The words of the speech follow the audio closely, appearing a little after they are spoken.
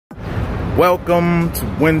Welcome to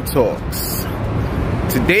WINTalks.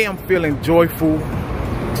 Today I'm feeling joyful.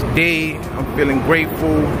 Today I'm feeling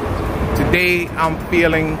grateful. Today I'm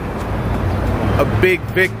feeling a big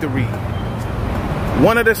victory.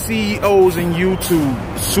 One of the CEOs in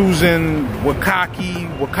YouTube, Susan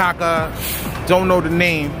Wakaka, don't know the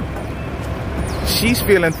name. She's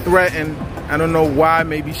feeling threatened. I don't know why.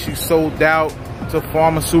 Maybe she sold out to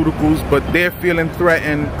pharmaceuticals, but they're feeling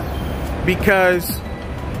threatened because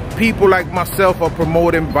people like myself are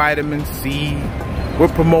promoting vitamin C. We're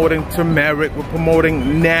promoting turmeric. We're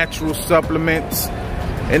promoting natural supplements.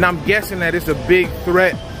 And I'm guessing that it's a big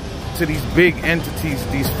threat to these big entities,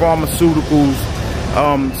 these pharmaceuticals,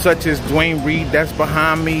 such as Dwayne Reed that's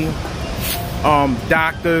behind me.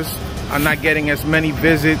 Doctors are not getting as many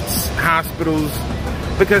visits, hospitals,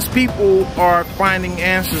 because people are finding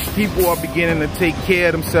answers. People are beginning to take care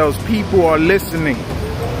of themselves. People are listening.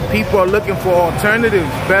 People are looking for alternatives,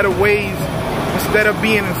 better ways, instead of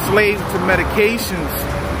being enslaved to medications.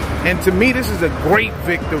 And to me, this is a great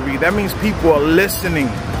victory. That means people are listening,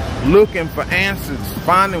 looking for answers,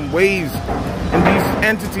 finding ways. And these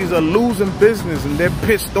entities are losing business and they're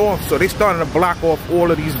pissed off. So they're starting to block off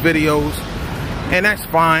all of these videos. And that's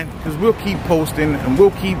fine, because we'll keep posting and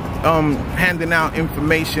we'll keep handing out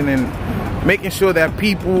information and making sure that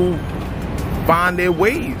people find their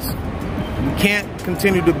ways. We can't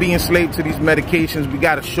continue to be enslaved to these medications. We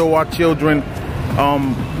got to show our children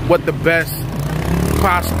what the best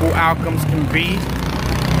possible outcomes can be,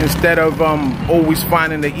 instead of always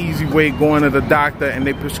finding the easy way, going to the doctor and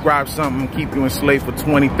they prescribe something and keep you enslaved for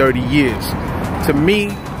 20, 30 years. To me,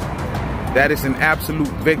 that is an absolute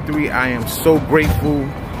victory. I am so grateful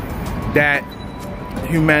that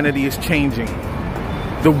humanity is changing.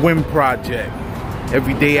 The WIN Project.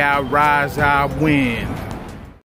 Every day I rise, I win.